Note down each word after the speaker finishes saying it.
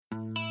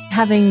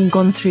Having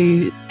gone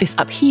through this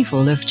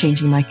upheaval of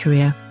changing my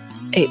career,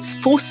 it's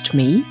forced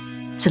me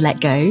to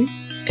let go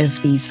of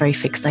these very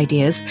fixed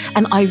ideas.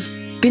 And I've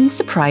been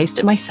surprised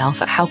at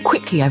myself at how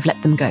quickly I've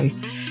let them go.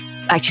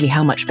 Actually,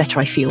 how much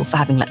better I feel for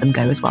having let them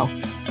go as well.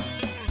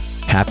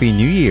 Happy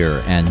New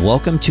Year and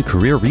welcome to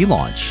Career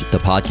Relaunch, the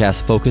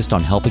podcast focused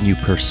on helping you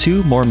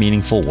pursue more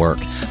meaningful work.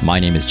 My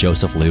name is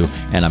Joseph Liu,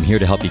 and I'm here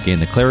to help you gain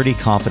the clarity,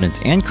 confidence,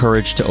 and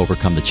courage to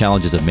overcome the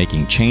challenges of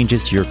making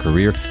changes to your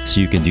career so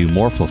you can do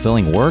more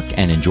fulfilling work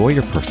and enjoy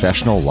your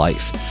professional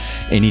life.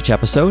 In each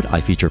episode, I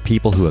feature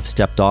people who have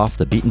stepped off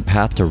the beaten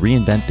path to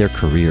reinvent their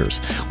careers.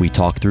 We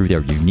talk through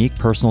their unique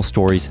personal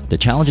stories, the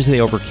challenges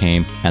they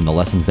overcame, and the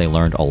lessons they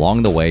learned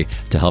along the way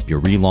to help you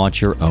relaunch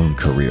your own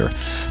career.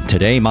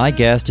 Today, my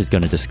guest is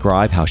going to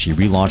describe how she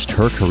relaunched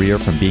her career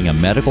from being a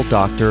medical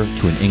doctor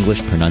to an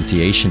English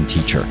pronunciation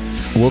teacher.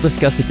 We'll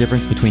discuss the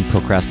difference between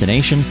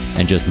procrastination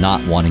and just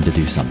not wanting to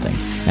do something,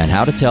 and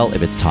how to tell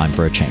if it's time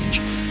for a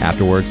change.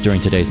 Afterwards, during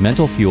today's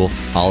Mental Fuel,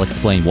 I'll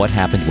explain what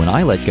happened when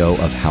I let go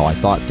of how I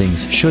thought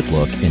things should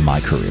look in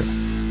my career.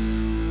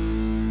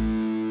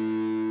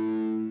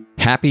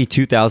 Happy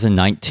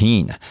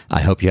 2019.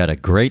 I hope you had a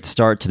great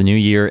start to the new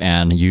year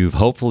and you've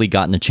hopefully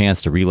gotten a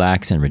chance to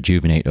relax and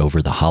rejuvenate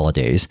over the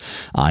holidays.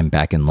 I'm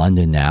back in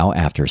London now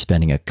after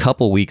spending a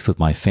couple weeks with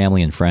my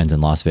family and friends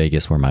in Las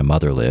Vegas where my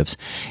mother lives.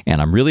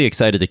 And I'm really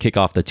excited to kick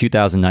off the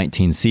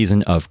 2019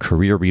 season of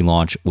Career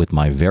Relaunch with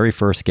my very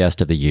first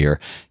guest of the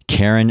year,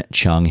 Karen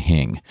Chung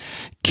Hing.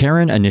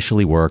 Karen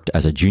initially worked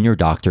as a junior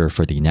doctor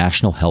for the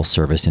National Health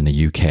Service in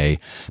the UK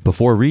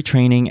before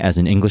retraining as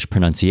an English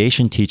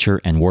pronunciation teacher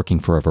and working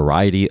for a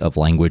variety of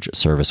language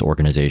service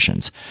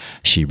organizations.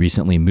 She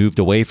recently moved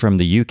away from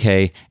the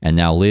UK and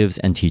now lives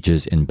and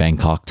teaches in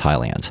Bangkok,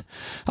 Thailand.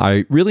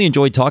 I really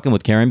enjoyed talking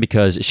with Karen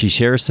because she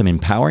shares some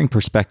empowering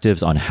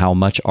perspectives on how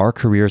much our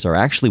careers are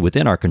actually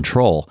within our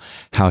control,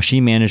 how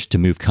she managed to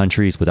move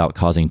countries without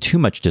causing too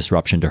much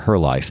disruption to her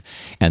life,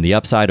 and the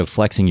upside of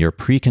flexing your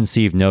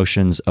preconceived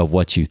notions of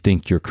what you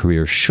think your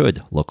career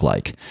should look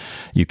like.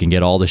 You can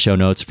get all the show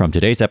notes from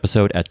today's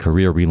episode at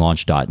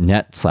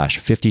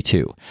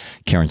careerrelaunch.net/52.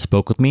 Karen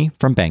spoke with me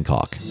from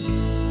Bangkok.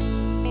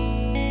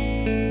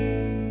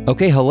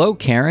 Okay, hello,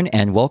 Karen,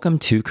 and welcome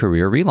to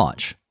Career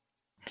Relaunch.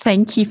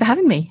 Thank you for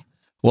having me.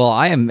 Well,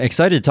 I am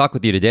excited to talk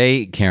with you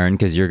today, Karen,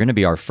 because you're going to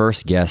be our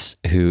first guest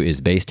who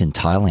is based in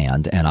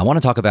Thailand. And I want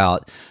to talk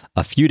about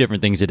a few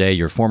different things today: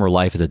 your former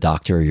life as a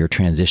doctor, your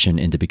transition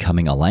into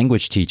becoming a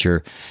language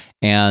teacher,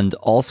 and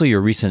also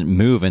your recent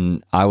move.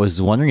 And I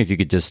was wondering if you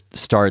could just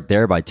start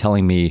there by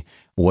telling me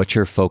what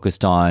you're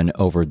focused on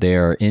over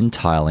there in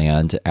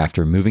Thailand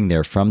after moving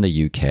there from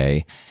the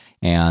UK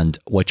and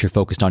what you're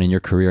focused on in your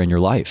career and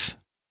your life.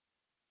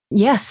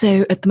 Yeah,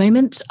 so at the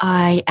moment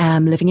I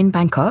am living in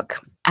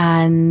Bangkok.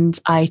 And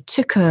I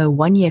took a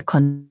 1-year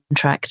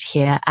contract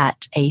here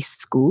at a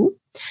school.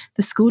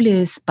 The school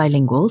is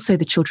bilingual, so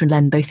the children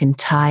learn both in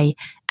Thai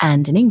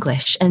and in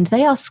English. And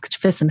they asked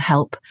for some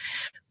help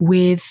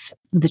with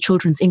the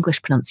children's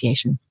English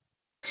pronunciation.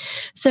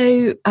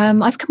 So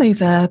I've come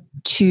over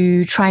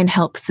to try and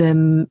help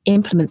them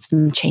implement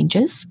some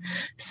changes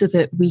so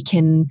that we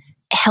can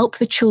help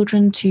the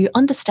children to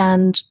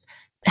understand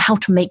how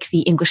to make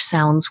the English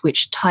sounds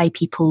which Thai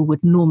people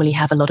would normally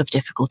have a lot of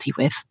difficulty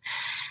with.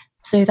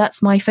 So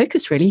that's my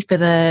focus really for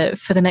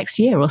the next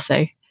year or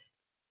so.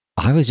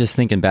 I was just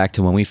thinking back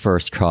to when we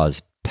first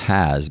crossed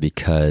paths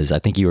because I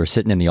think you were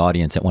sitting in the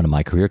audience at one of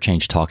my career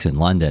change talks in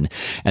London.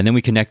 And then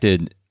we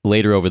connected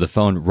later over the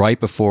phone right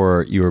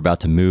before you were about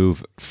to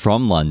move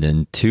from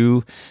London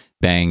to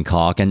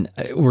Bangkok. And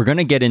we're going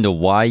to get into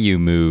why you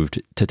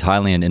moved to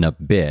Thailand in a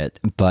bit.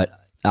 But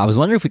I was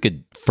wondering if we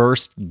could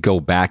first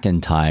go back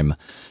in time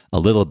a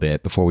little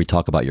bit before we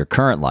talk about your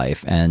current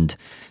life and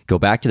go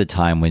back to the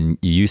time when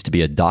you used to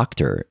be a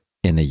doctor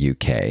in the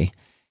UK,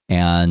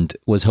 and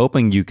was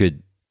hoping you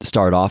could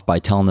start off by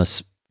telling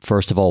us,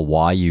 first of all,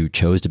 why you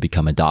chose to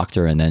become a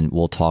doctor, and then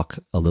we'll talk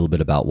a little bit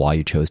about why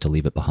you chose to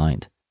leave it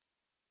behind.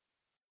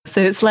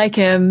 So it's like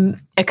a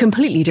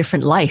completely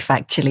different life,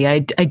 actually. I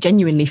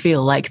genuinely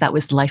feel like that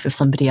was the life of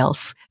somebody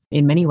else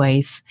in many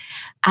ways.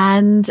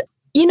 And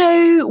you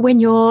know, when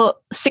you're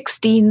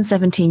 16,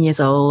 17 years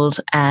old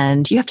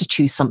and you have to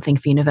choose something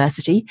for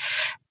university,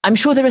 I'm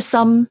sure there are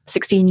some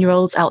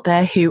 16-year-olds out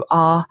there who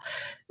are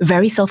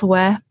very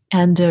self-aware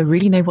and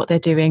really know what they're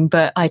doing,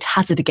 but I'd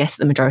hazard a guess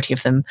that the majority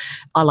of them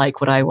are like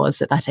what I was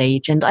at that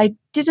age. And I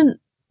didn't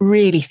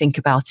really think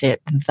about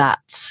it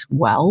that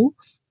well.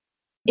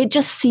 It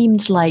just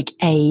seemed like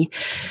a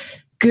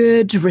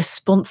good,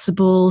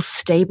 responsible,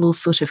 stable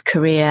sort of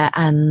career.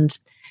 And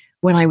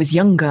when I was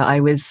younger, I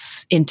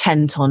was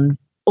intent on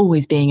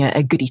always being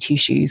a goody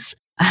two-shoes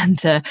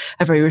and a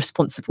very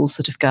responsible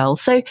sort of girl.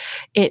 So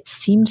it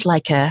seemed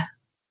like a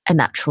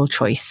natural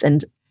choice.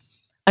 And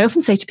I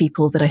often say to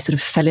people that I sort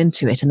of fell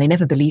into it and they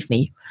never believe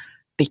me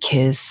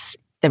because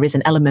there is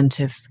an element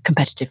of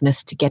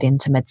competitiveness to get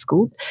into med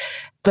school.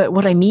 But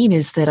what I mean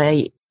is that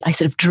I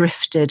sort of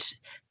drifted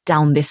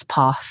down this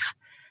path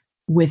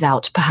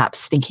without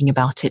perhaps thinking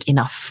about it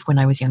enough when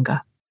I was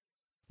younger.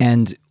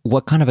 And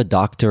what kind of a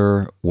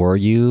doctor were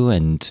you?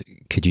 And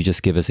could you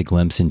just give us a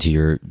glimpse into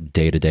your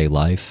day-to-day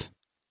life?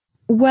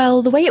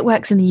 Well, the way it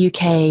works in the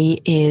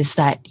UK is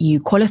that you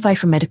qualify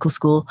for medical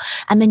school,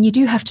 and then you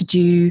do have to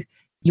do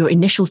your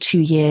initial 2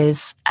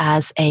 years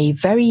as a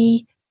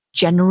very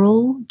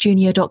general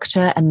junior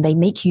doctor, and they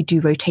make you do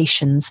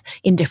rotations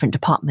in different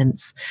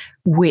departments,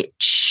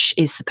 which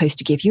is supposed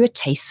to give you a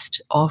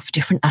taste of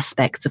different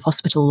aspects of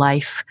hospital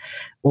life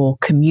or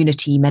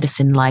community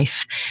medicine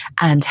life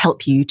and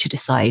help you to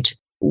decide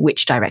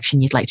which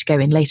direction you'd like to go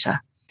in later.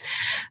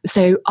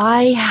 So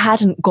I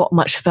hadn't got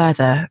much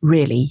further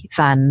really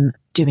than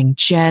doing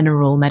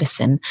general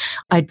medicine.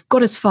 I'd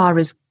got as far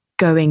as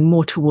going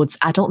more towards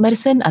adult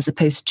medicine as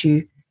opposed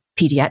to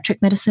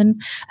pediatric medicine,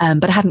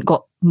 but I hadn't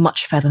got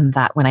much further than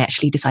that when I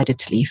actually decided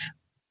to leave.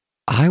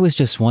 I was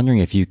just wondering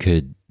if you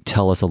could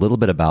tell us a little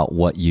bit about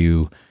what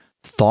you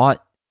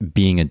thought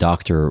being a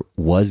doctor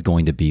was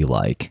going to be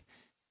like,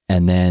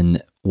 and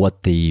then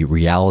what the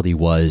reality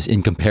was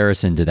in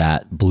comparison to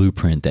that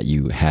blueprint that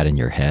you had in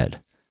your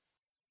head.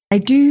 I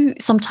do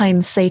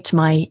sometimes say to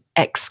my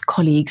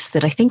ex-colleagues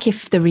that I think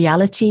if the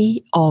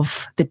reality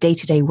of the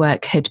day-to-day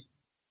work had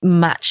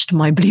matched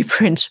my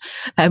blueprint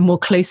more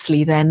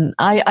closely, then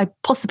I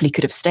possibly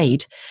could have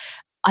stayed.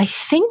 I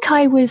think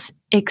I was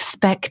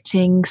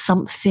expecting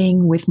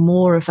something with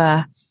more of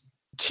a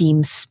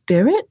team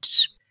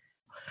spirit.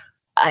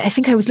 I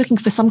think I was looking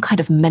for some kind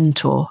of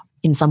mentor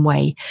in some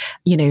way,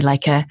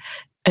 like an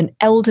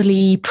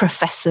elderly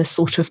professor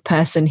sort of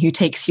person who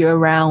takes you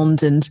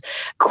around and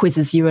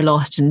quizzes you a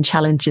lot and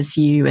challenges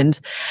you. And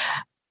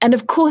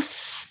of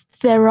course,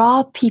 there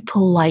are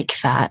people like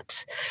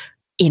that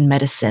in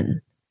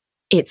medicine.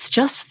 It's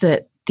just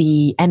that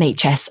the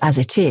NHS as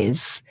it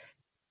is,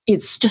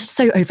 it's just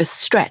so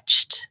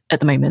overstretched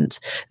at the moment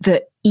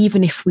that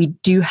even if we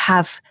do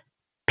have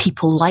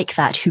people like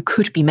that who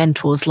could be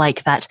mentors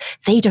like that,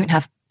 they don't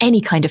have any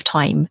kind of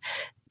time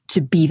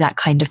to be that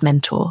kind of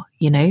mentor,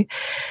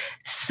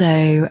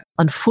 So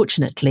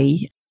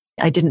unfortunately,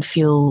 I didn't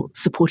feel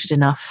supported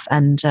enough,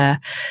 and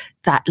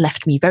that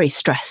left me very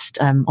stressed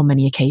on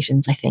many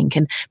occasions, I think.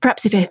 And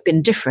perhaps if it had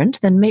been different,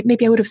 then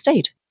maybe I would have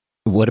stayed.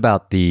 What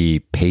about the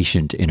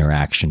patient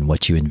interaction,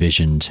 what you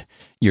envisioned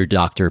your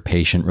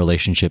doctor-patient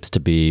relationships to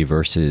be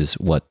versus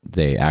what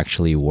they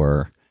actually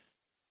were?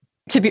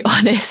 To be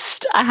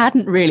honest, I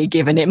hadn't really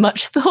given it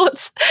much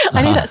thought.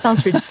 I know that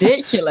sounds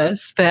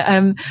ridiculous, but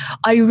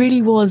I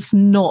really was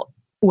not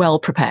well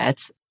prepared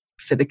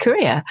for the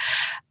career.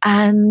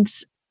 And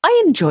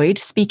I enjoyed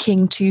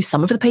speaking to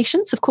some of the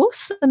patients, of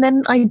course, and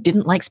then I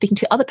didn't like speaking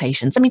to other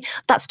patients. I mean,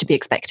 that's to be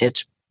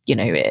expected.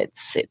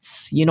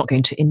 It's you're not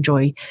going to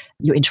enjoy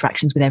your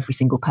interactions with every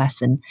single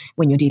person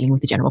when you're dealing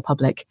with the general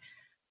public.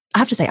 I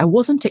have to say, I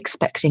wasn't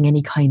expecting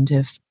any kind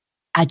of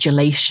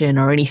adulation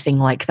or anything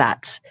like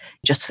that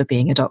just for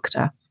being a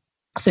doctor.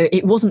 So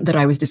it wasn't that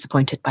I was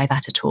disappointed by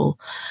that at all.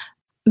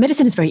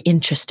 Medicine is very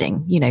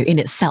interesting, in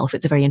itself,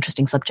 it's a very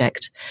interesting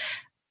subject.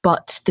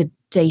 But the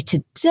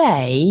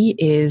day-to-day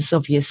is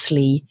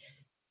obviously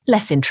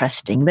less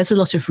interesting. There's a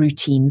lot of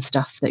routine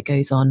stuff that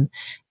goes on,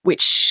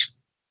 which,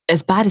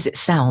 as bad as it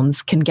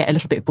sounds, can get a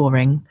little bit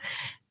boring.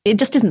 It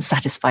just didn't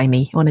satisfy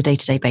me on a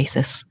day-to-day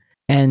basis.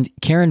 And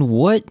Karen,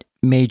 what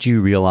made you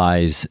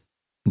realize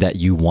that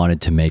you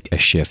wanted to make a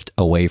shift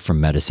away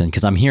from medicine?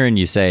 Because I'm hearing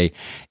you say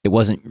it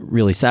wasn't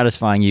really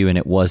satisfying you and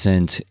it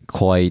wasn't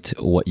quite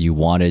what you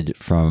wanted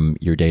from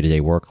your day-to-day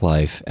work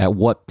life. At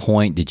what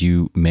point did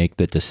you make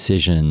the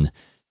decision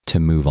to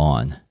move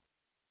on?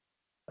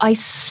 I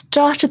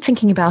started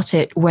thinking about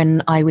it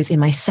when I was in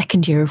my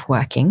second year of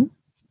working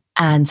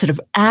and sort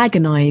of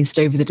agonized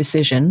over the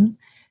decision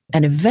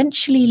and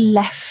eventually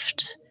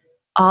left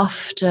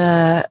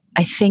after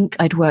I think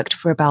I'd worked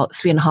for about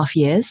 3.5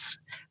 years,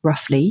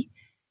 roughly.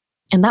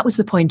 And that was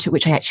the point at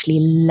which I actually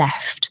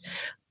left.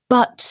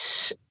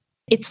 But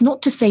it's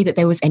not to say that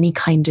there was any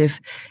kind of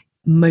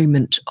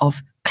moment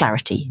of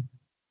clarity.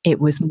 It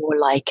was more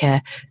like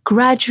a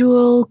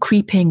gradual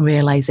creeping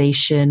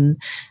realization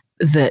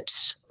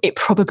that it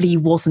probably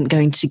wasn't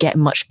going to get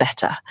much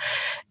better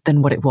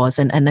than what it was.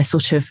 And I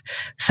sort of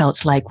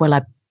felt like, well,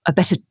 I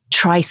better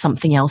try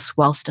something else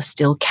whilst I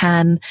still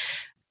can.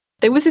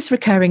 There was this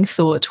recurring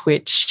thought,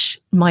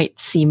 which might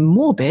seem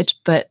morbid,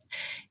 but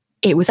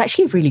it was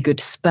actually a really good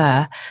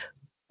spur,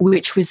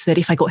 which was that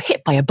if I got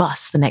hit by a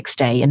bus the next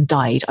day and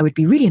died, I would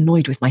be really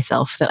annoyed with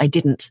myself that I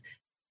didn't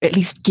at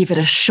least give it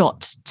a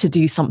shot to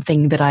do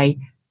something that I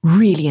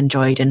really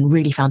enjoyed and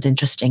really found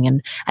interesting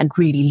and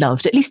really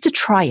loved, at least to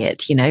try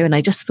it, And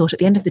I just thought at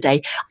the end of the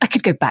day, I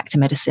could go back to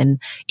medicine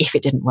if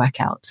it didn't work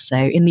out. So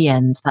in the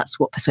end, that's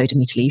what persuaded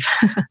me to leave.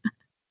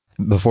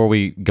 Before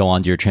we go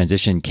on to your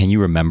transition, can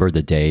you remember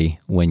the day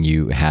when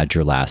you had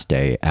your last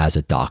day as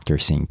a doctor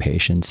seeing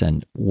patients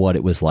and what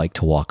it was like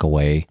to walk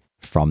away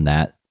from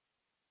that?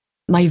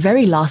 My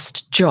very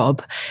last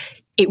job,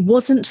 it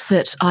wasn't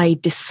that I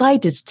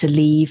decided to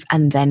leave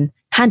and then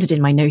handed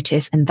in my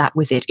notice and that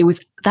was it. It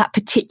was that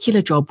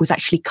particular job was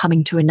actually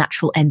coming to a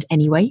natural end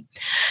anyway.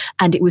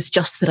 And it was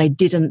just that I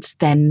didn't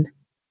then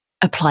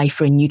apply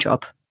for a new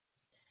job.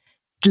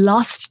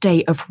 last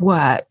day of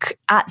work,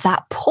 at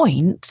that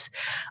point,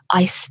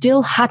 I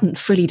still hadn't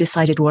fully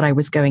decided what I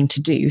was going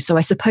to do. So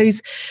I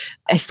suppose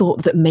I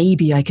thought that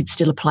maybe I could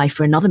still apply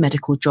for another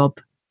medical job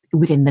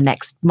within the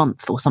next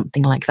month or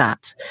something like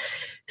that.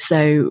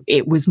 So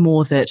it was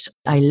more that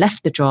I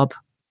left the job,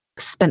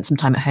 spent some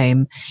time at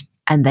home,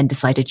 and then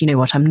decided, you know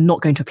what, I'm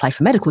not going to apply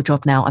for a medical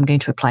job now. I'm going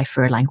to apply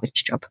for a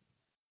language job.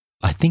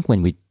 I think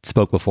when we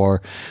spoke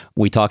before,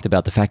 we talked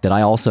about the fact that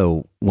I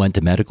also went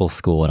to medical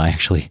school and I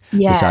actually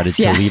decided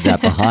to leave that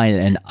behind.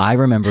 And I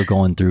remember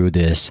going through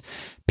this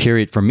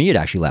period. For me, it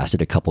actually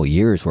lasted a couple of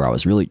years where I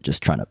was really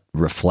just trying to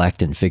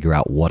reflect and figure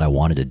out what I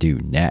wanted to do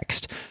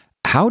next.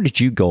 How did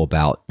you go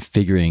about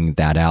figuring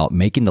that out,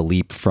 making the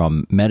leap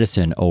from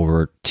medicine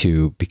over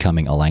to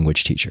becoming a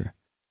language teacher?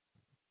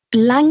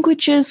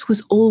 Languages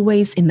was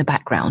always in the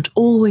background,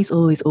 always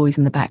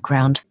in the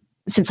background.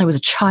 Since I was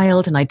a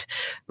child, and I'd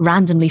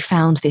randomly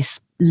found this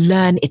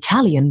Learn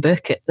Italian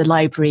book at the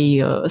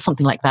library or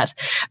something like that.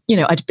 You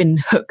know, I'd been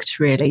hooked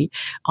really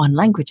on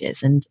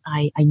languages, and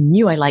I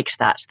knew I liked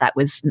that. That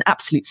was an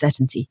absolute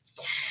certainty.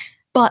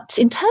 But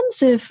in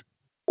terms of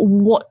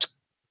what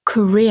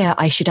career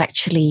I should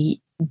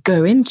actually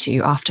go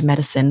into after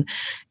medicine,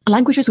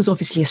 languages was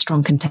obviously a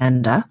strong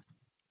contender.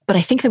 But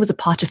I think there was a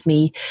part of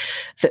me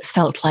that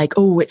felt like,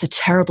 oh, it's a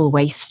terrible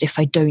waste if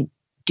I don't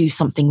do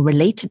something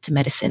related to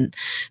medicine.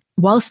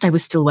 Whilst I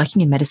was still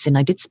working in medicine,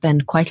 I did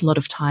spend quite a lot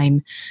of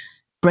time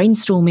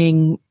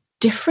brainstorming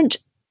different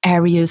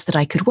areas that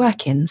I could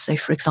work in. So,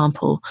 for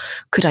example,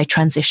 could I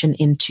transition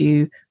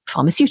into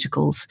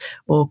pharmaceuticals,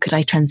 or could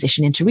I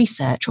transition into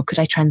research, or could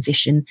I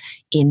transition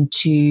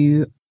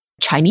into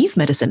Chinese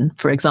medicine,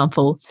 for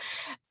example?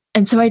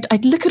 And so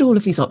I'd look at all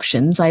of these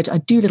options.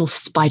 I'd do little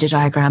spider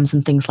diagrams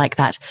and things like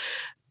that.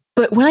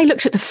 But when I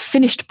looked at the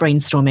finished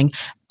brainstorming,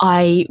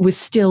 I was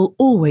still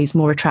always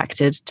more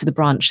attracted to the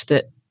branch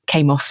that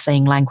came off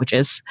saying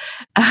languages.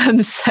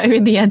 So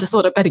in the end, I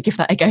thought I'd better give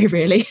that a go,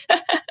 really.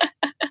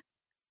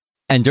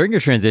 And during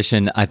your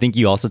transition, I think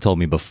you also told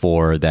me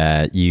before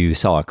that you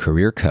saw a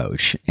career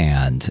coach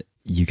and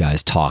you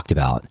guys talked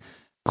about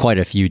quite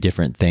a few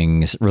different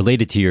things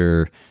related to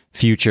your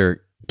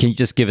future. Can you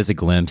just give us a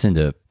glimpse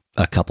into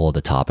a couple of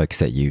the topics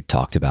that you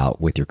talked about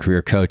with your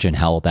career coach and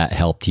how that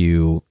helped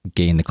you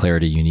gain the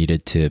clarity you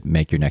needed to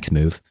make your next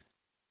move?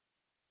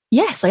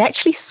 Yes, I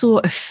actually saw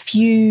a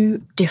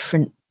few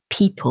different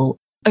people,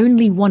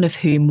 only one of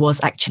whom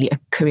was actually a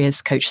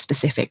careers coach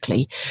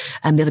specifically.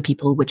 And the other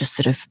people were just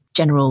sort of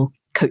general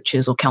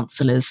coaches or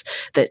counselors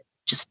that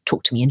just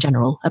talked to me in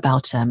general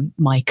about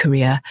my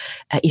career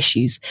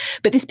issues.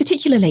 But this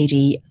particular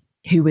lady,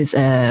 who was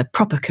a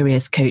proper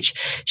careers coach,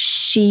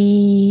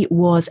 she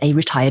was a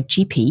retired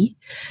GP.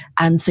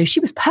 And so she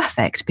was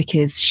perfect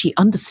because she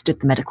understood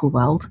the medical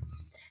world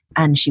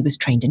and she was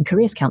trained in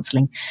careers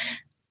counseling.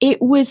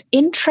 It was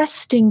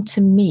interesting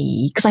to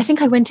me because I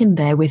think I went in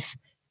there with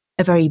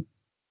a very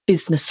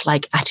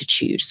business-like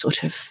attitude,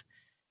 sort of,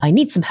 I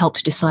need some help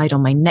to decide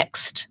on my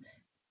next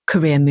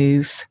career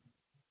move.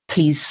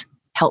 Please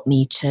help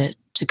me to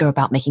go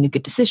about making a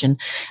good decision.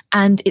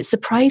 And it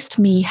surprised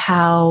me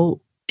how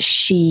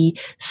she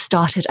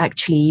started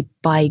actually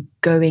by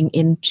going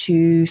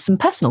into some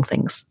personal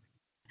things.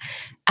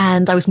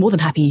 And I was more than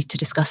happy to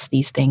discuss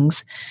these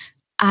things.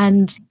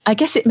 And I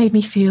guess it made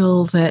me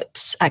feel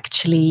that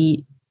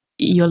actually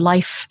your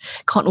life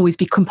can't always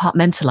be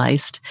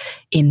compartmentalized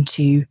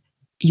into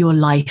your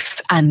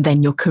life and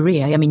then your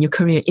career. I mean, your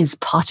career is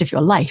part of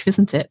your life,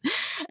 isn't it?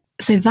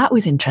 So that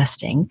was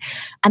interesting.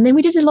 And then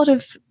we did a lot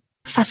of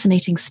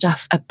fascinating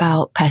stuff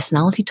about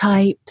personality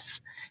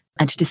types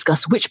and to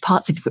discuss which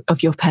parts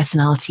of your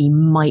personality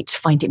might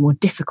find it more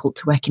difficult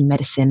to work in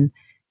medicine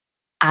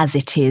as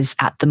it is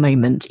at the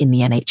moment in the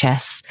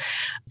NHS,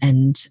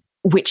 and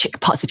which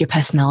parts of your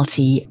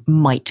personality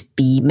might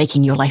be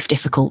making your life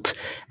difficult,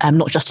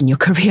 not just in your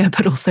career,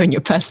 but also in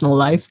your personal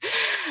life.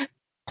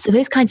 So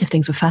those kinds of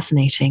things were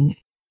fascinating.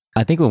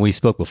 I think when we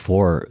spoke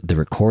before the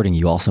recording,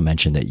 you also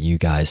mentioned that you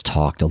guys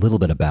talked a little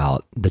bit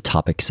about the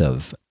topics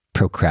of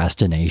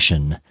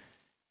procrastination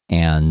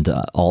and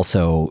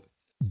also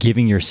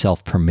giving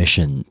yourself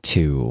permission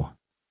to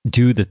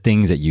do the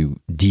things that you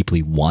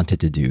deeply wanted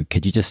to do.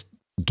 Could you just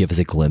give us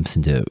a glimpse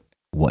into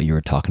what you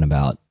were talking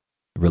about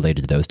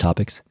related to those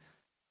topics?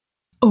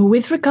 Oh,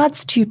 with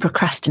regards to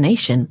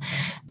procrastination,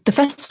 the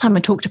first time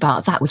I talked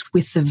about that was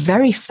with the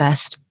very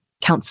first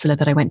counselor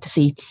that I went to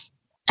see.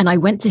 And I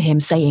went to him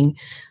saying,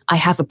 I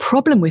have a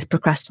problem with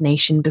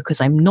procrastination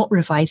because I'm not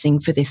revising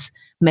for this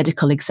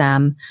medical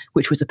exam,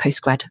 which was a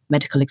postgrad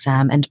medical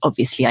exam. And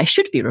obviously I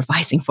should be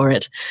revising for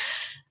it.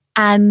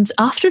 And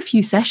after a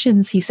few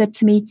sessions, he said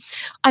to me,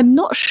 I'm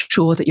not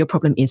sure that your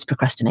problem is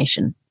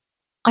procrastination.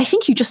 I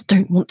think you just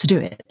don't want to do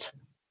it.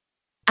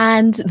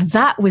 And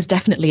that was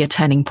definitely a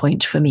turning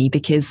point for me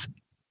because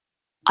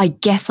I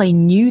guess I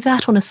knew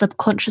that on a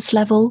subconscious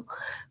level,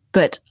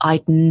 but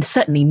I'd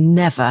certainly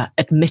never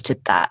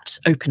admitted that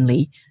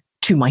openly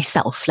to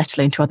myself, let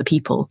alone to other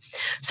people.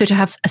 So to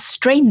have a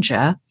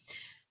stranger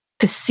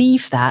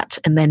perceive that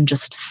and then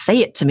just say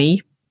it to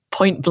me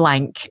point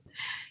blank,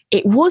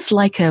 it was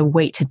like a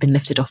weight had been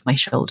lifted off my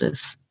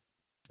shoulders.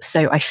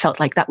 So I felt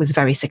like that was a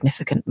very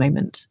significant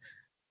moment.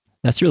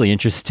 That's really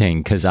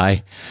interesting, because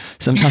I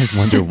sometimes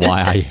wonder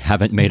why I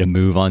haven't made a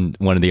move on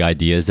one of the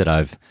ideas that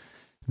I've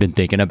been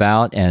thinking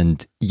about.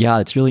 And yeah,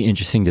 it's really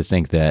interesting to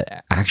think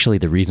that actually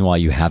the reason why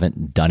you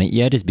haven't done it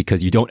yet is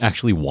because you don't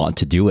actually want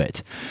to do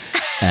it.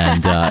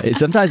 And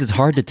sometimes it's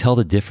hard to tell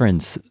the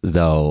difference,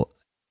 though.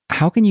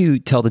 How can you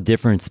tell the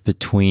difference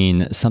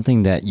between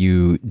something that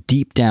you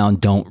deep down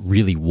don't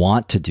really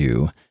want to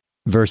do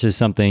versus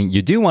something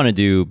you do want to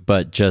do,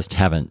 but just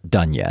haven't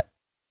done yet?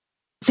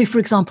 So, for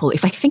example,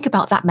 if I think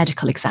about that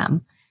medical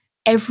exam,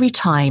 every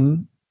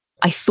time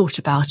I thought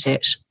about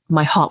it,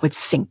 my heart would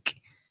sink.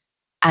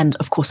 And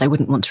of course, I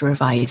wouldn't want to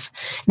revise.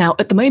 Now,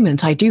 at the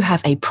moment, I do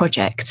have a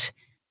project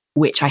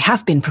which I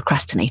have been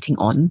procrastinating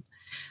on.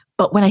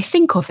 But when I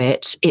think of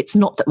it, it's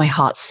not that my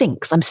heart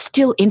sinks. I'm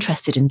still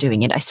interested in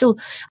doing it.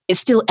 It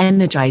still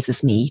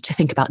energizes me to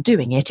think about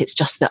doing it. It's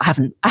just that I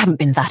haven't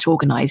been that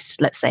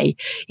organized, let's say,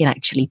 in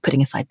actually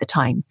putting aside the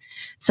time.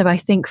 So I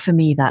think for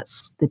me,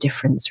 that's the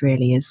difference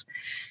really, is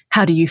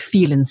how do you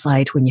feel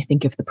inside when you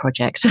think of the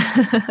project?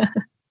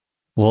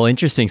 Well,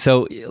 interesting.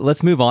 So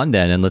let's move on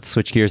then, and let's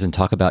switch gears and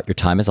talk about your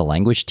time as a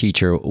language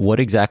teacher. What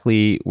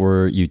exactly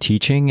were you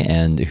teaching,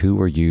 and who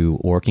were you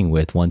working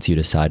with once you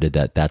decided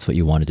that that's what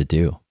you wanted to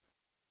do?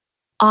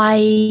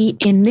 I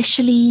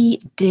initially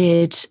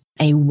did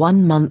a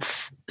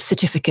 1-month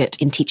certificate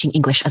in teaching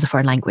English as a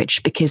foreign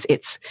language because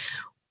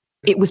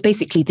it was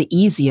basically the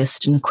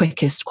easiest and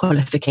quickest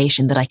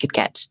qualification that I could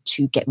get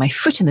to get my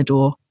foot in the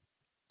door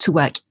to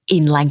work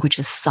in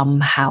languages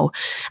somehow.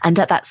 And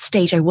at that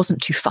stage, I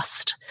wasn't too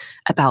fussed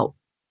about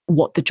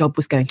what the job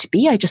was going to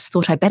be. I just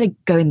thought I better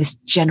go in this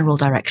general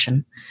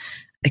direction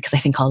because I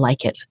think I'll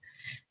like it.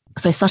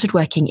 So I started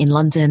working in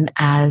London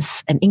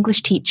as an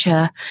English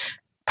teacher,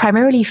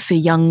 primarily for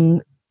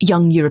young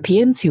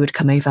Europeans who would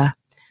come over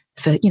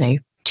for,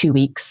 2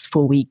 weeks,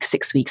 4 weeks,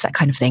 6 weeks, that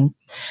kind of thing.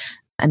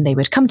 And they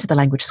would come to the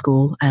language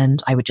school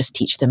and I would just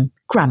teach them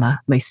grammar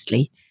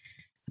mostly.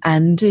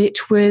 And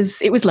it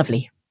was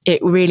lovely.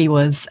 It really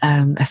was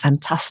a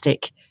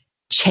fantastic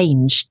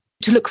change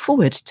to look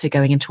forward to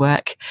going into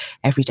work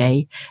every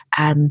day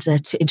and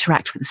to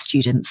interact with the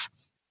students.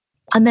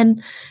 And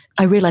then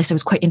I realized I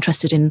was quite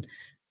interested in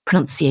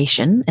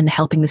pronunciation and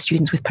helping the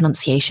students with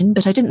pronunciation,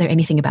 but I didn't know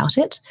anything about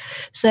it.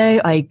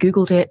 So I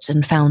Googled it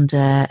and found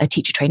a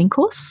teacher training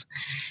course.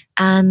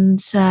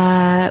 And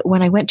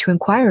when I went to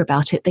inquire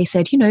about it, they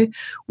said,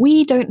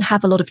 we don't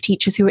have a lot of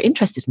teachers who are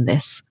interested in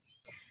this.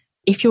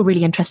 If you're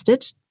really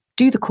interested,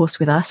 do the course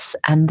with us.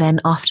 And then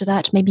after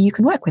that, maybe you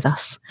can work with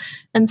us.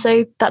 And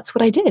so that's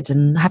what I did,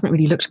 and I haven't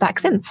really looked back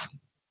since.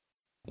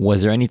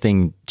 Was there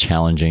anything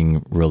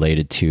challenging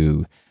related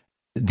to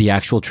the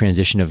actual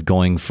transition of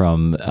going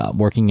from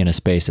working in a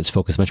space that's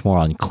focused much more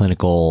on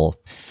clinical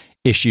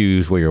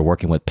issues where you're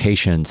working with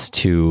patients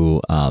to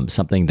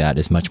something that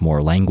is much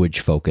more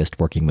language focused,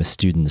 working with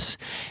students?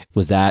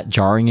 Was that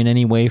jarring in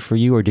any way for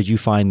you, or did you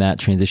find that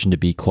transition to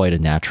be quite a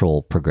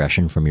natural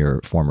progression from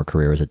your former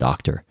career as a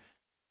doctor?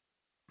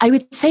 I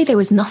would say there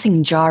was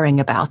nothing jarring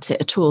about it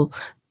at all.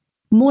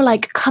 More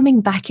like coming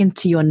back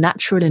into your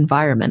natural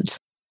environment.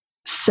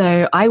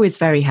 So I was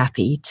very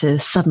happy to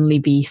suddenly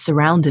be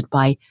surrounded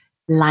by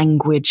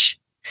language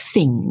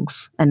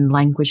things and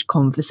language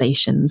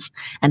conversations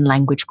and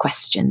language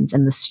questions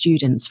and the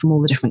students from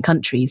all the different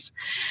countries.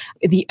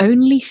 The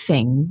only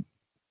thing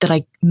that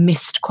I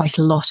missed quite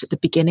a lot at the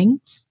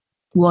beginning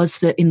was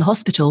that in the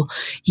hospital,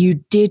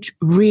 you did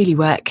really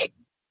work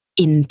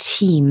in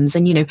teams.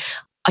 And,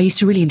 I used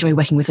to really enjoy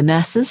working with the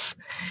nurses.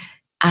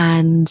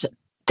 And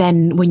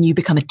then when you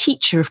become a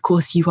teacher, of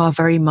course, you are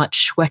very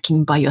much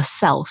working by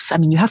yourself. I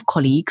mean, you have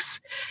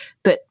colleagues,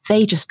 but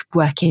they just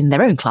work in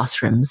their own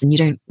classrooms and you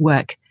don't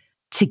work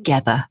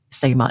together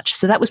so much.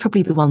 So that was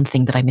probably the one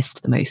thing that I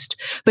missed the most.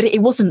 But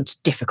it wasn't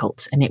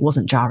difficult and it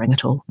wasn't jarring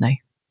at all, no.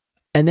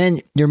 And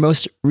then your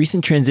most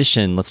recent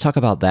transition, let's talk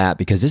about that,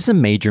 because this is a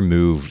major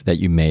move that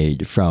you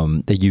made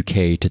from the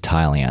UK to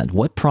Thailand.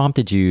 What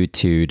prompted you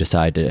to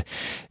decide to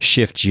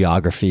shift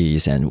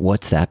geographies, and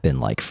what's that been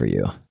like for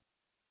you?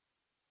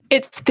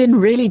 It's been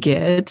really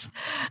good.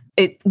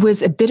 It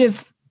was a bit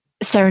of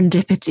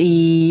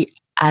serendipity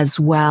as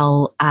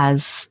well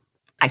as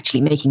actually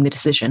making the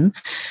decision,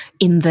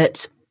 in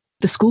that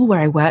the school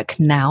where I work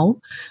now,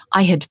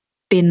 I had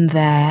been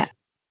there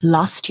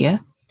last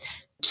year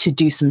to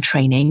do some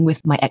training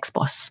with my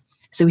ex-boss.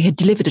 So we had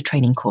delivered a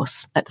training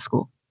course at the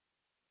school.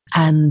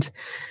 And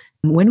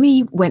when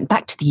we went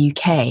back to the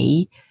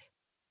UK,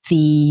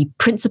 the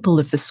principal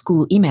of the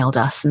school emailed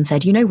us and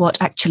said,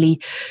 what,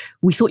 actually,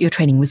 we thought your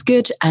training was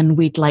good and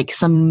we'd like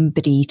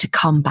somebody to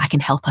come back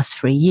and help us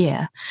for a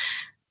year.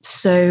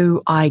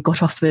 So I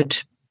got offered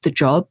the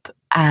job,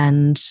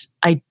 and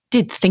I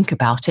did think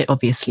about it,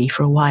 obviously,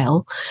 for a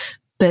while.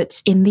 But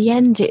in the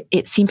end,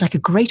 it seemed like a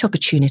great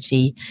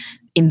opportunity,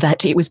 in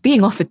that it was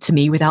being offered to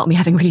me without me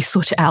having really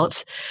sought it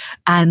out.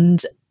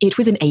 And it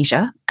was in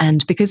Asia.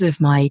 And because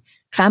of my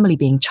family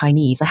being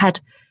Chinese, I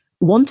had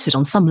wanted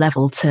on some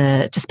level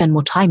to spend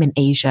more time in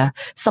Asia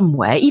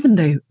somewhere, even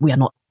though we are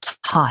not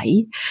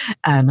Thai.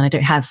 I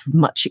don't have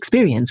much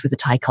experience with the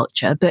Thai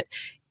culture, but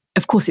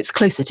of course it's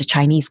closer to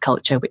Chinese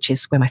culture, which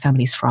is where my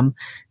family's from,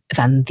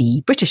 than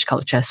the British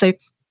culture. So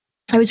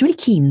I was really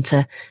keen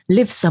to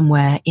live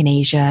somewhere in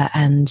Asia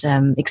and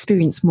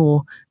experience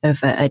more of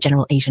a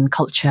general Asian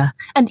culture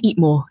and eat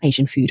more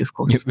Asian food, of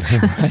course.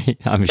 Right.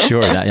 I'm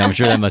sure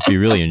that must be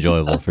really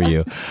enjoyable for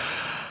you.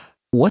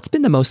 What's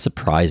been the most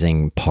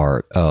surprising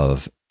part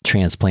of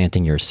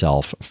transplanting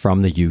yourself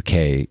from the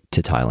UK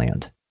to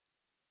Thailand?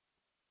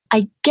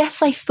 I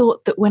guess I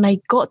thought that when I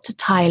got to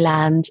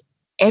Thailand,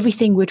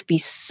 everything would be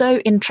so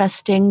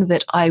interesting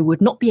that I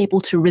would not be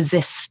able to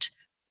resist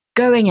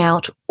going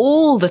out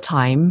all the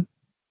time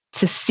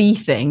to see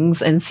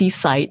things and see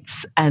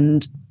sights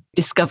and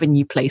discover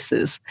new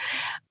places.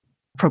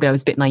 Probably I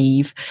was a bit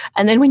naive.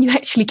 And then when you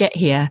actually get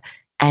here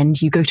and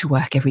you go to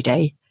work every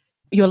day,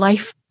 your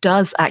life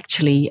does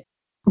actually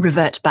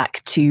revert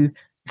back to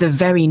the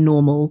very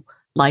normal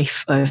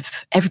life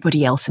of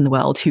everybody else in the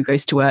world who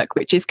goes to work,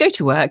 which is go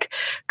to work,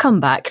 come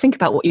back, think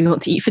about what you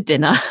want to eat for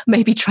dinner,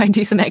 maybe try and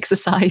do some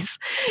exercise,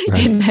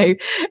 right.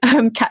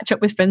 Catch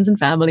up with friends and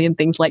family and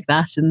things like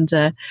that, and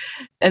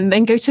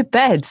then go to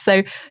bed.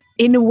 So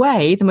in a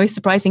way, the most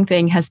surprising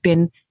thing has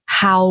been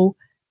how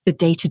the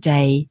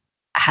day-to-day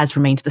has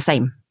remained the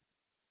same.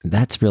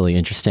 That's really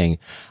interesting.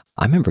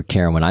 I remember,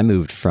 Karen, when I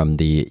moved from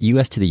the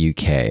US to the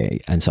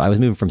UK, and so I was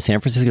moving from San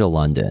Francisco to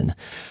London,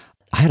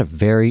 I had a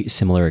very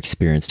similar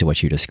experience to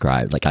what you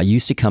described. Like I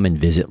used to come and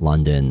visit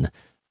London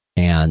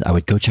and I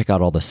would go check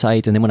out all the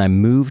sites. And then when I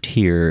moved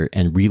here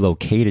and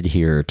relocated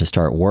here to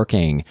start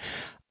working,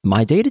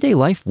 my day-to-day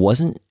life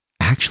wasn't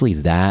actually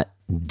that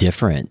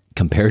different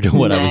compared to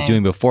what I was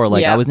doing before.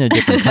 Like I was in a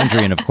different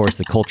country and of course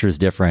the culture is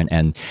different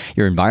and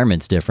your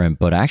environment's different,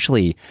 but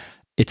actually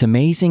it's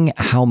amazing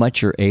how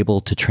much you're able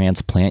to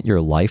transplant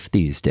your life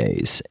these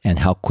days and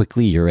how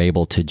quickly you're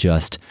able to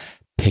just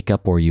pick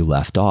up where you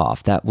left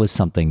off. That was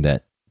something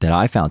that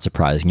I found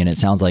surprising. And it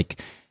sounds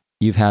like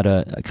you've had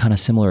a kind of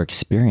similar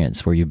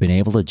experience where you've been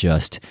able to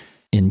just,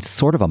 in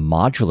sort of a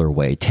modular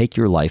way, take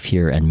your life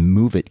here and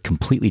move it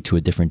completely to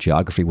a different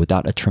geography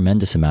without a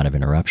tremendous amount of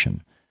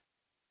interruption.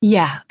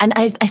 Yeah. And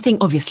I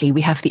think obviously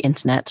we have the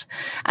internet,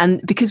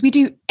 and because we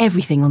do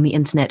everything on the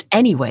internet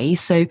anyway,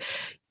 so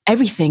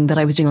everything that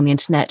I was doing on the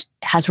internet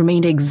has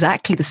remained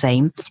exactly the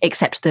same,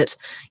 except that,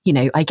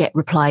 I get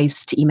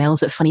replies to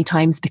emails at funny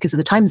times because of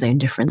the time zone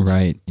difference.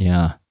 Right.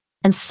 Yeah.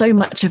 And so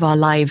much of our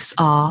lives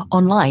are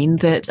online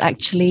that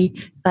actually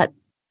that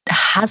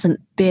hasn't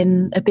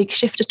been a big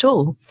shift at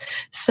all.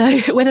 So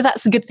whether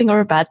that's a good thing or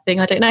a bad thing,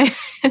 I don't know.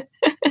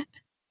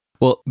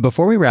 Well,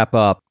 before we wrap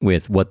up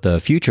with what the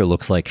future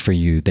looks like for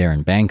you there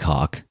in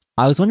Bangkok,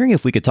 I was wondering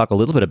if we could talk a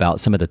little bit about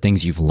some of the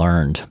things you've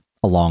learned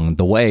along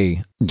the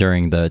way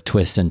during the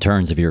twists and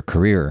turns of your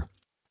career.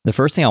 The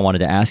first thing I wanted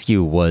to ask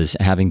you was,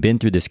 having been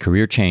through this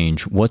career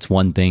change, what's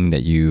one thing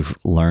that you've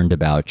learned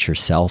about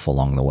yourself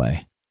along the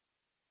way?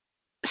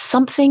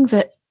 Something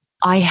that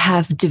I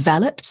have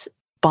developed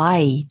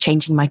by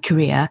changing my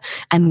career,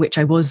 and which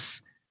I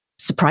was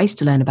surprised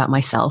to learn about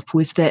myself,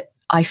 was that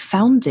I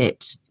found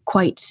it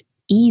quite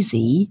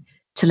easy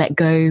to let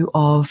go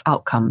of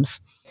outcomes.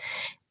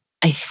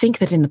 I think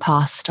that in the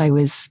past I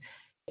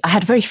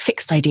had very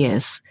fixed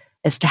ideas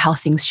as to how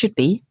things should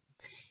be,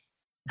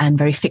 and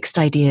very fixed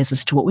ideas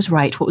as to what was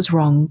right, what was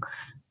wrong,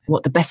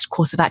 what the best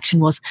course of action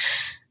was.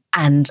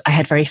 And I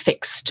had very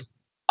fixed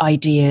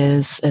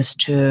ideas as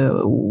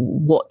to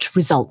what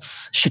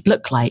results should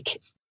look like.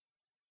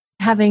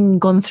 Having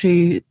gone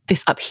through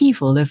this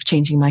upheaval of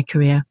changing my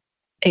career,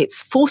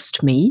 it's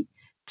forced me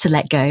to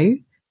let go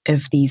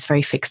of these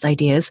very fixed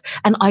ideas.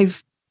 And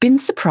I've been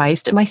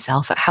surprised at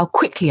myself at how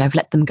quickly I've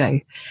let them go.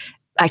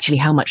 Actually,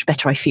 how much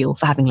better I feel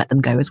for having let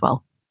them go as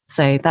well.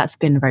 So that's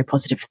been a very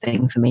positive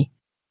thing for me.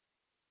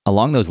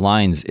 Along those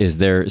lines, is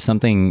there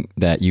something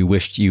that you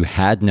wished you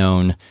had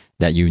known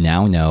that you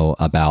now know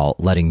about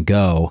letting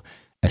go,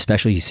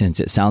 especially since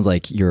it sounds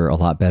like you're a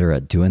lot better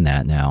at doing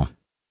that now?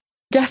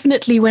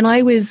 Definitely. When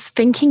I was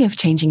thinking of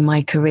changing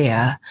my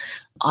career,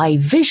 I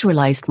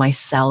visualized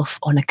myself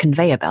on a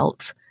conveyor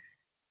belt.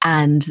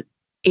 And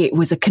it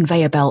was a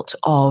conveyor belt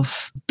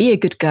of be a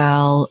good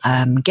girl,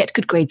 get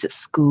good grades at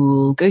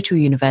school, go to a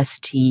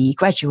university,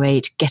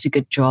 graduate, get a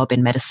good job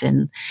in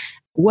medicine,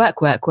 work,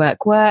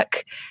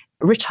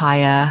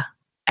 retire,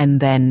 and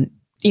then,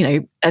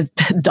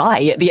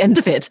 die at the end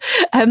of it.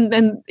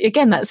 And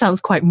again, that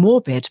sounds quite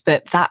morbid,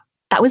 but that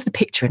was the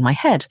picture in my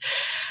head.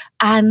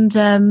 And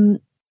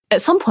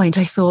at some point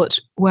I thought,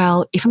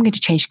 well, if I'm going to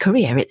change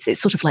career, it's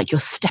sort of like you're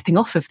stepping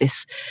off of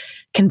this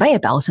conveyor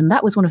belt. And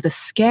that was one of the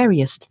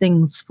scariest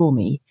things for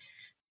me,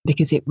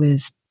 because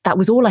that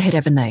was all I had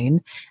ever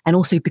known. And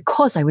also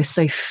because I was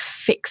so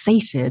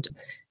fixated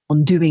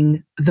on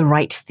doing the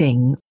right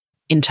thing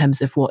in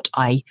terms of what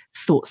I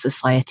thought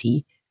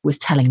society was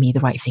telling me the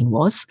right thing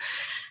was.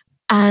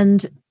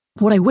 And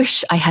what I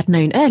wish I had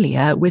known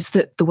earlier was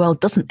that the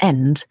world doesn't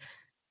end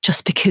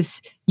just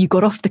because you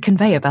got off the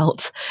conveyor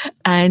belt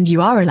and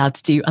you are allowed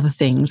to do other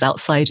things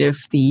outside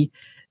of the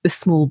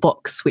small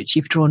box which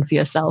you've drawn for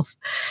yourself.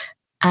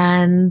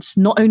 And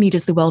not only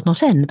does the world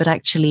not end, but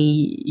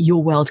actually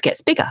your world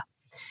gets bigger.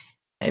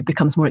 It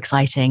becomes more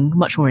exciting,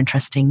 much more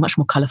interesting, much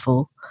more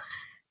colourful.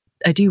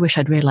 I do wish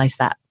I'd realised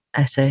that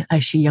at a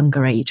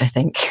younger age, I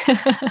think.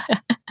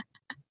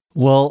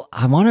 Well,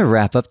 I want to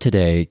wrap up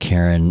today,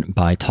 Karen,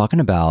 by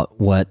talking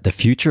about what the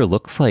future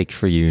looks like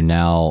for you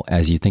now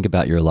as you think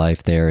about your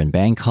life there in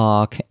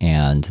Bangkok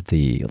and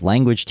the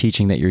language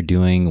teaching that you're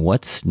doing.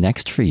 What's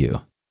next for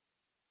you?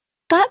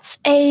 That's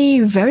a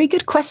very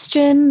good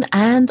question,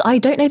 and I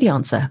don't know the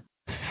answer.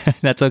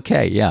 That's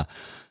okay, yeah.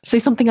 So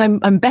something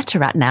I'm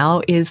better at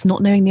now is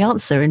not knowing the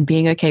answer and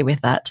being okay with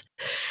that.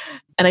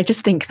 And I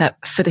just think that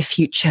for the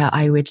future,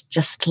 I would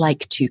just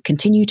like to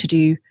continue to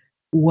do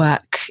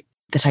work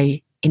that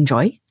I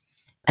enjoy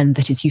and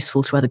that is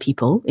useful to other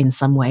people in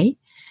some way.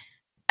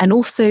 And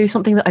also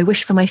something that I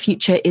wish for my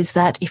future is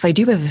that if I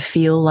do ever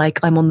feel like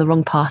I'm on the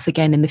wrong path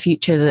again in the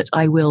future, that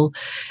I will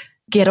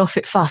get off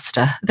it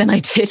faster than I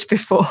did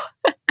before.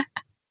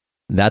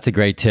 That's a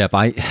great tip.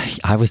 I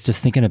was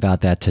just thinking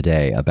about that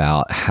today,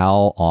 about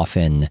how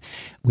often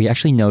we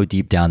actually know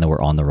deep down that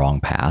we're on the wrong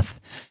path.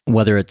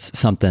 Whether it's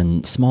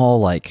something small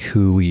like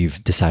who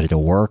we've decided to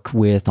work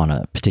with on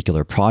a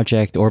particular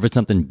project, or if it's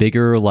something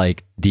bigger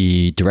like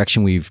the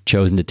direction we've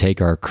chosen to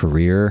take our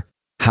career,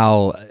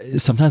 how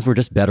sometimes we're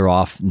just better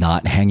off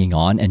not hanging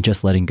on and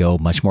just letting go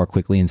much more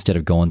quickly instead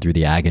of going through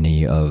the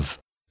agony of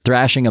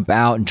thrashing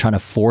about and trying to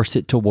force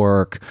it to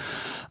work.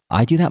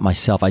 I do that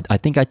myself. I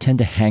think I tend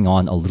to hang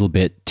on a little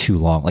bit too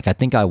long. Like I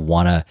think I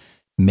want to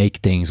make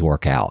things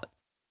work out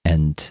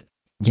and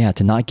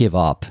to not give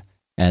up.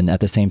 And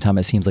at the same time,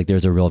 it seems like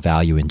there's a real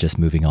value in just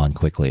moving on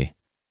quickly.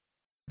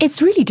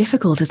 It's really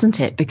difficult, isn't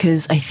it?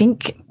 Because I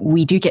think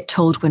we do get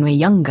told when we're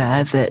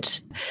younger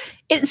that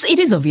it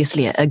is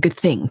obviously a good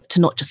thing to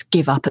not just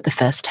give up at the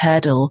first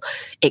hurdle,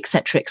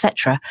 etc.,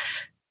 etc.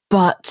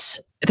 But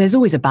there's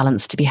always a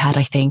balance to be had,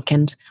 I think.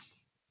 And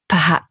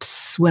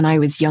perhaps when I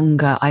was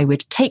younger, I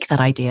would take that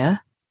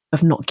idea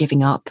of not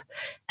giving up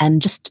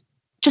and just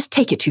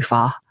take it too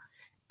far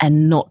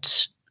and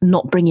not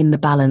bring in the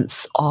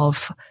balance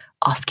of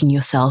asking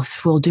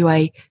yourself, well, do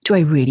I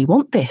really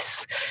want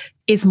this?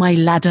 Is my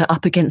ladder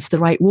up against the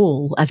right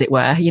wall, as it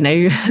were? You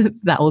know,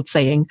 that old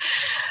saying.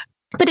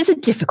 But it's a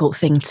difficult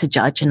thing to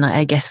judge. And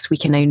I guess we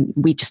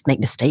just make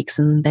mistakes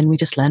and then we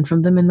just learn from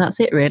them. And that's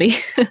it, really.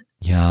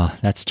 Yeah,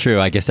 that's true.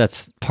 I guess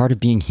that's part of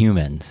being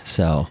human.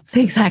 So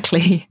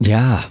exactly.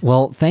 Yeah.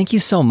 Well, thank you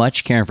so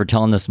much, Karen, for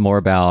telling us more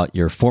about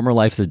your former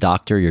life as a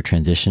doctor, your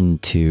transition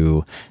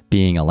to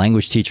being a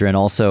language teacher, and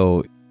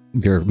also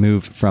your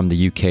move from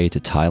the UK to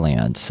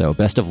Thailand. So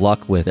best of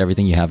luck with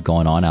everything you have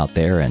going on out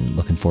there, and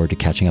looking forward to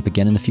catching up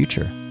again in the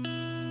future.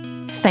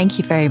 Thank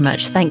you very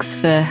much. Thanks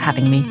for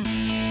having me.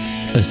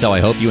 So I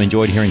hope you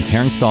enjoyed hearing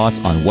Karen's thoughts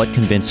on what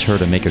convinced her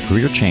to make a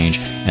career change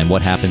and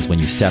what happens when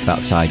you step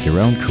outside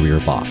your own career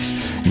box.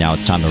 Now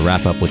it's time to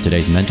wrap up with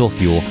today's Mental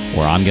Fuel,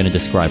 where I'm going to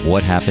describe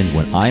what happened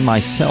when I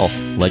myself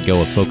let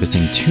go of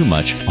focusing too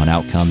much on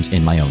outcomes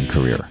in my own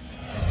career.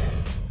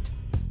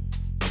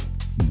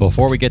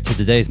 Before we get to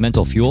today's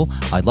Mental Fuel,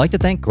 I'd like to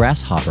thank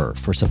Grasshopper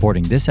for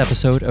supporting this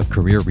episode of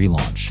Career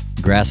Relaunch.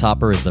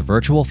 Grasshopper is the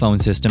virtual phone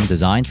system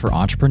designed for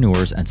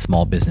entrepreneurs and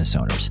small business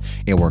owners.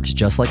 It works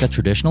just like a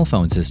traditional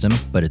phone system,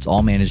 but it's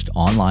all managed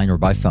online or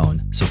by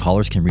phone, so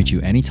callers can reach you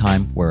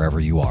anytime,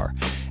 wherever you are.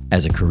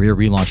 As a Career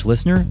Relaunch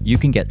listener, you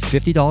can get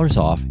 $50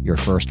 off your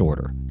first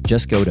order.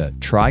 Just go to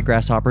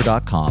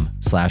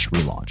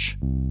trygrasshopper.com/relaunch.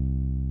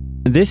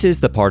 This is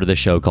the part of the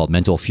show called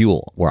Mental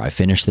Fuel, where I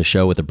finish the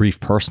show with a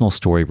brief personal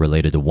story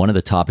related to one of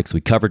the topics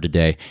we covered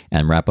today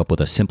and wrap up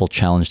with a simple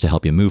challenge to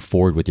help you move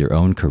forward with your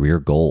own career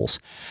goals.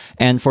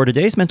 And for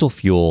today's Mental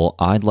Fuel,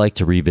 I'd like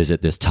to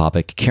revisit this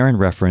topic Karen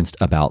referenced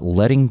about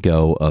letting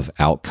go of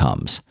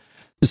outcomes.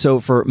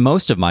 So for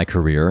most of my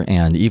career,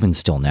 and even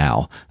still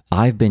now,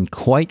 I've been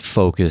quite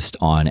focused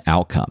on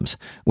outcomes,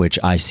 which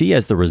I see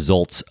as the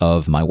results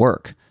of my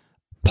work.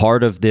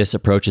 Part of this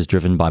approach is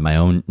driven by my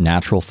own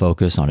natural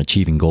focus on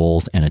achieving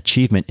goals and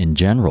achievement in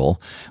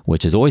general,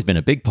 which has always been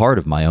a big part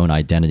of my own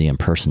identity and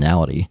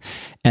personality.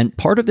 And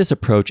part of this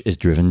approach is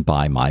driven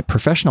by my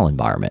professional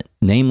environment,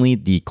 namely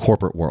the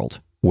corporate world,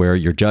 where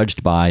you're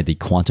judged by the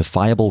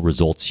quantifiable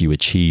results you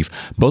achieve,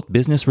 both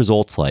business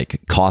results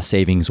like cost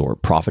savings or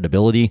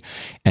profitability,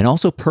 and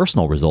also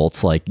personal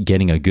results like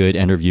getting a good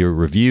interviewer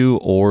review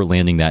or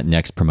landing that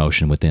next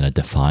promotion within a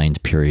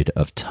defined period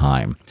of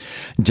time.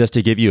 Just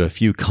to give you a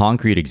few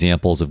concrete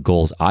examples of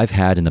goals I've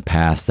had in the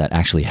past that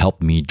actually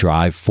helped me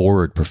drive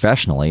forward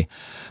professionally,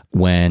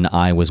 when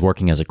I was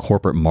working as a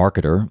corporate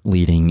marketer,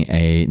 leading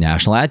a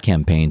national ad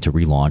campaign to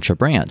relaunch a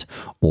brand,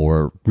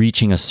 or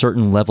reaching a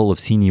certain level of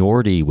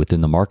seniority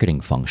within the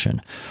marketing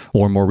function,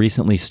 or more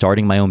recently,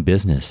 starting my own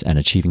business and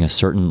achieving a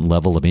certain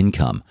level of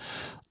income,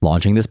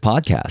 launching this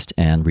podcast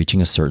and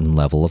reaching a certain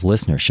level of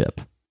listenership.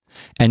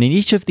 And in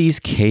each of these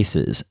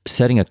cases,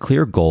 setting a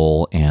clear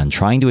goal and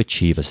trying to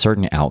achieve a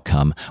certain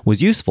outcome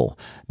was useful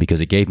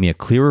because it gave me a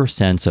clearer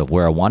sense of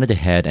where I wanted to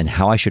head and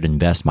how I should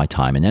invest my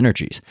time and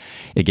energies.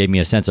 It gave me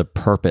a sense of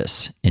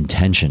purpose,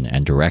 intention,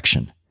 and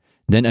direction.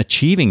 Then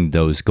achieving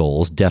those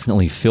goals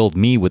definitely filled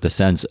me with a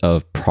sense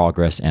of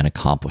progress and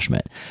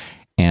accomplishment.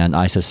 And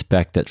I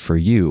suspect that for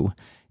you,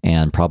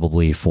 and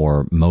probably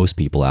for most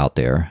people out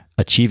there,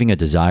 achieving a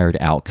desired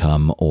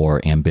outcome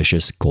or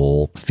ambitious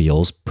goal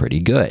feels pretty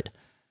good.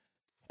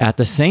 At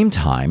the same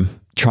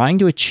time, trying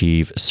to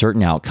achieve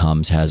certain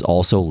outcomes has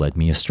also led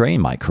me astray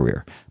in my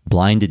career,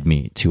 blinded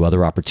me to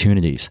other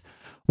opportunities,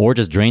 or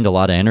just drained a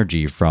lot of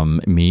energy from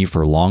me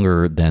for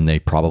longer than they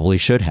probably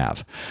should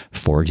have.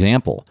 For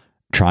example,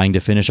 trying to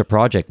finish a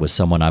project with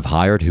someone I've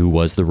hired who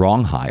was the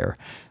wrong hire,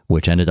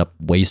 which ended up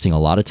wasting a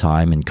lot of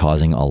time and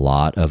causing a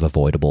lot of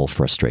avoidable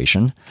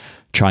frustration.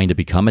 Trying to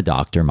become a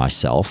doctor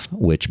myself,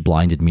 which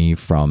blinded me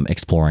from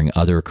exploring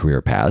other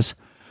career paths.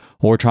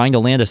 Or trying to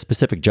land a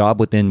specific job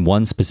within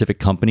one specific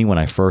company when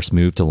I first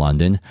moved to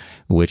London,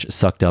 which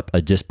sucked up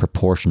a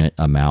disproportionate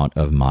amount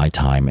of my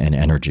time and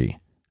energy.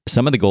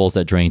 Some of the goals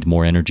that drained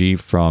more energy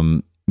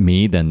from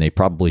me than they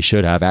probably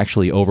should have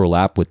actually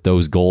overlap with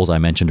those goals I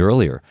mentioned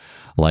earlier,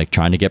 like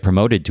trying to get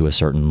promoted to a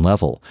certain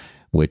level,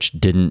 which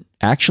didn't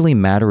actually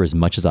matter as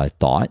much as I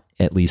thought,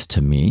 at least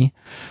to me,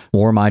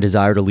 or my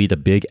desire to lead a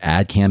big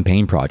ad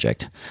campaign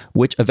project,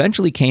 which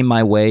eventually came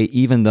my way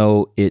even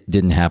though it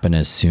didn't happen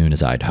as soon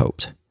as I'd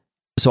hoped.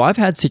 So I've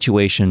had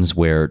situations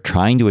where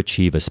trying to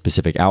achieve a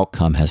specific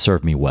outcome has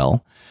served me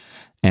well,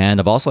 and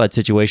I've also had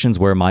situations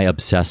where my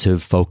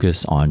obsessive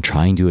focus on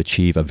trying to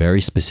achieve a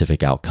very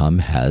specific outcome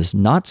has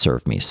not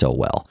served me so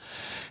well.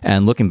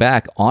 And looking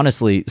back,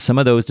 honestly, some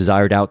of those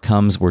desired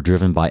outcomes were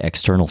driven by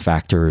external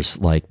factors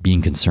like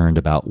being concerned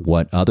about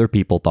what other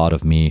people thought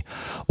of me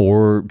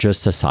or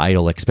just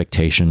societal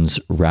expectations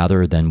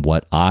rather than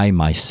what I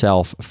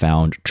myself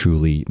found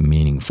truly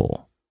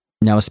meaningful.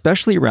 Now,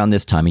 especially around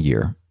this time of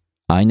year,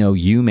 I know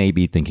you may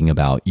be thinking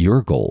about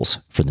your goals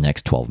for the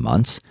next 12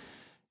 months,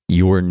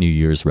 your New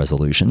Year's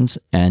resolutions,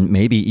 and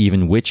maybe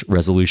even which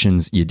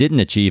resolutions you didn't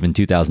achieve in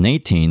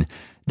 2018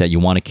 that you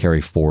want to carry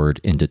forward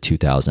into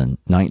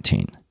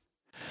 2019.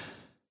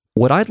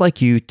 What I'd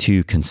like you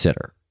to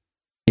consider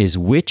is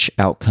which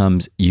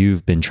outcomes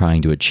you've been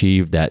trying to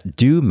achieve that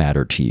do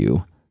matter to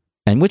you,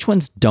 and which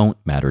ones don't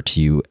matter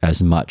to you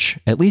as much,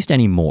 at least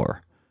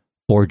anymore,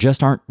 or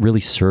just aren't really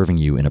serving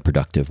you in a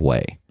productive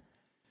way.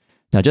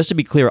 Now, just to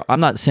be clear, I'm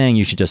not saying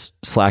you should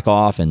just slack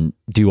off and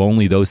do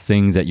only those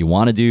things that you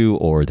want to do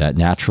or that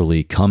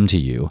naturally come to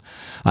you.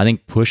 I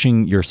think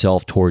pushing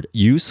yourself toward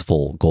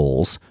useful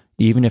goals,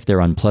 even if they're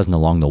unpleasant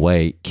along the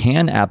way,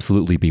 can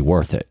absolutely be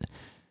worth it.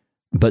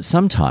 But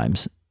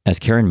sometimes, as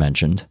Karen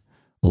mentioned,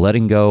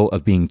 letting go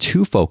of being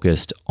too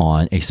focused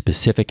on a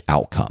specific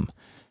outcome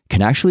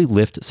can actually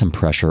lift some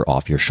pressure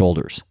off your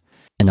shoulders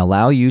and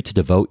allow you to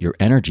devote your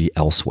energy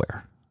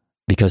elsewhere.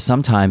 Because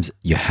sometimes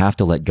you have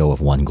to let go of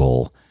one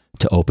goal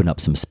to open up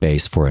some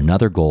space for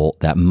another goal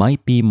that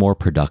might be more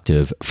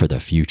productive for the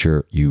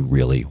future you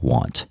really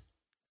want.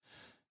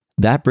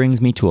 That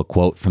brings me to a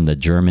quote from the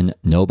German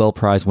Nobel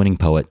Prize-winning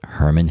poet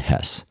Hermann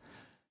Hesse.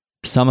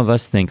 Some of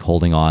us think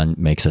holding on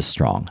makes us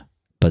strong,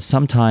 but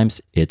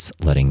sometimes it's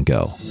letting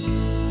go.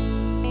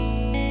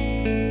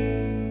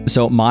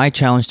 So my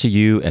challenge to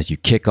you as you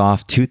kick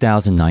off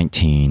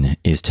 2019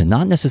 is to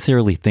not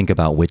necessarily think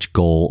about which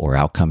goal or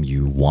outcome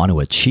you want to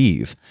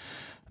achieve,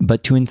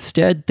 but to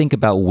instead think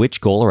about which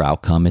goal or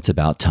outcome it's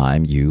about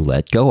time you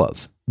let go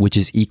of, which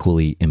is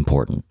equally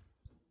important.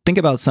 Think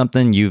about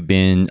something you've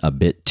been a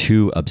bit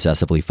too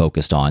obsessively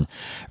focused on.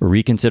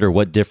 Reconsider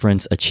what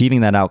difference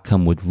achieving that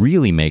outcome would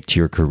really make to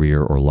your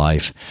career or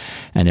life.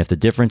 And if the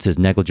difference is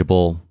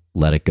negligible,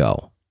 let it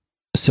go,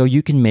 so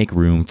you can make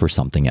room for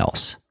something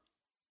else.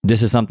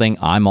 This is something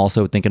I'm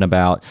also thinking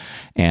about,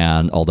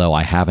 and although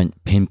I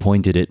haven't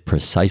pinpointed it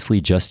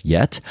precisely just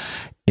yet,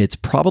 it's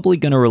probably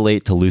going to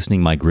relate to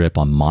loosening my grip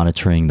on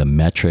monitoring the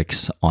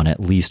metrics on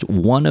at least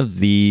one of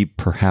the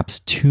perhaps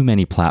too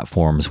many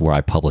platforms where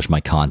I publish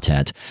my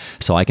content,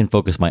 so I can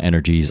focus my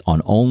energies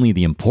on only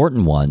the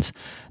important ones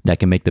that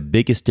can make the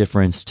biggest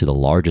difference to the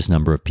largest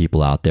number of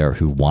people out there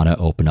who want to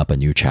open up a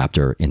new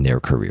chapter in their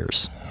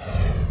careers.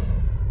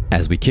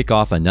 As we kick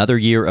off another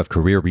year of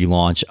Career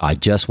Relaunch, I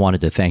just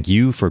wanted to thank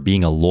you for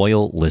being a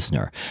loyal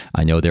listener.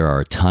 I know there are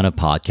a ton of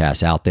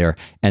podcasts out there,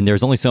 and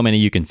there's only so many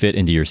you can fit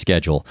into your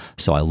schedule,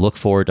 so I look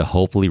forward to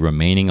hopefully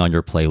remaining on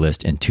your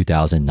playlist in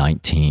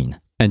 2019.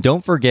 And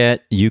don't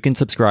forget, you can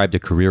subscribe to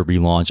Career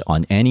Relaunch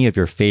on any of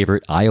your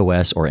favorite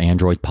iOS or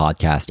Android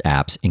podcast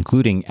apps,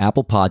 including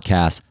Apple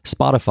Podcasts,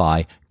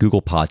 Spotify,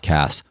 Google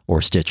Podcasts,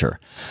 or Stitcher.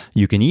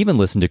 You can even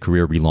listen to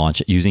Career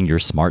Relaunch using your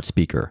smart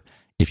speaker.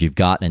 If you've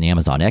got an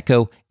Amazon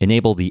Echo,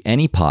 enable the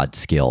AnyPod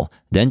skill,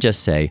 then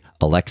just say,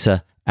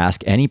 Alexa, ask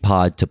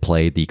AnyPod to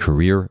play the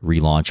Career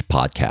Relaunch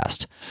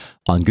podcast.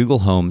 On Google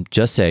Home,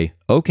 just say,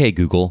 OK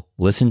Google,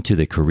 listen to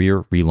the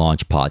Career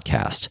Relaunch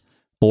podcast.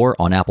 Or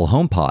on Apple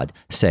HomePod,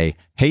 say,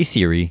 Hey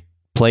Siri,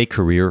 play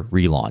Career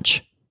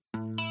Relaunch.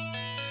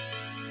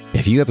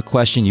 If you have a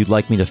question you'd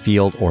like me to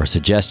field or a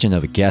suggestion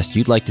of a guest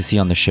you'd like to see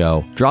on the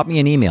show, drop me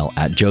an email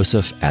at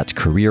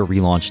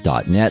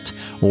joseph@careerrelaunch.net,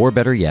 or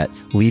better yet,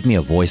 leave me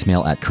a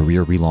voicemail at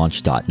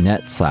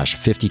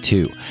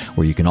careerrelaunch.net/52,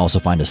 where you can also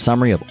find a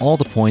summary of all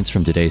the points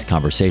from today's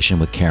conversation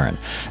with Karen.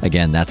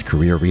 Again, that's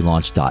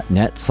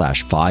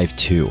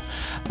careerrelaunch.net/52.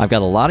 I've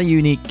got a lot of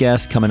unique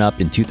guests coming up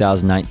in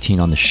 2019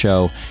 on the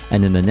show,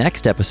 and in the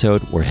next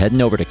episode, we're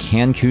heading over to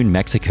Cancun,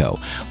 Mexico,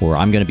 where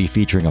I'm going to be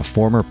featuring a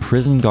former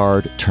prison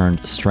guard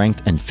turned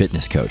strength and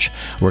fitness coach.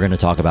 We're going to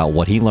talk about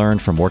what he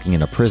learned from working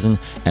in a prison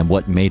and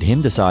what made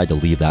him decide to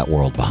leave that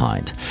world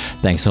behind.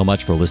 Thanks so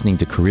much for listening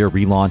to Career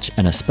Relaunch,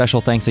 and a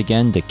special thanks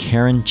again to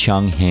Karen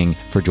Chung Hing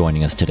for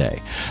joining us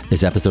today.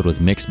 This episode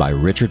was mixed by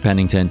Richard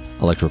Pennington.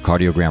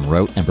 Electrocardiogram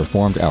wrote and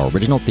performed our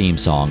original theme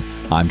song.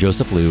 I'm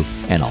Joseph Liu,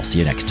 and I'll see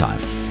you next time.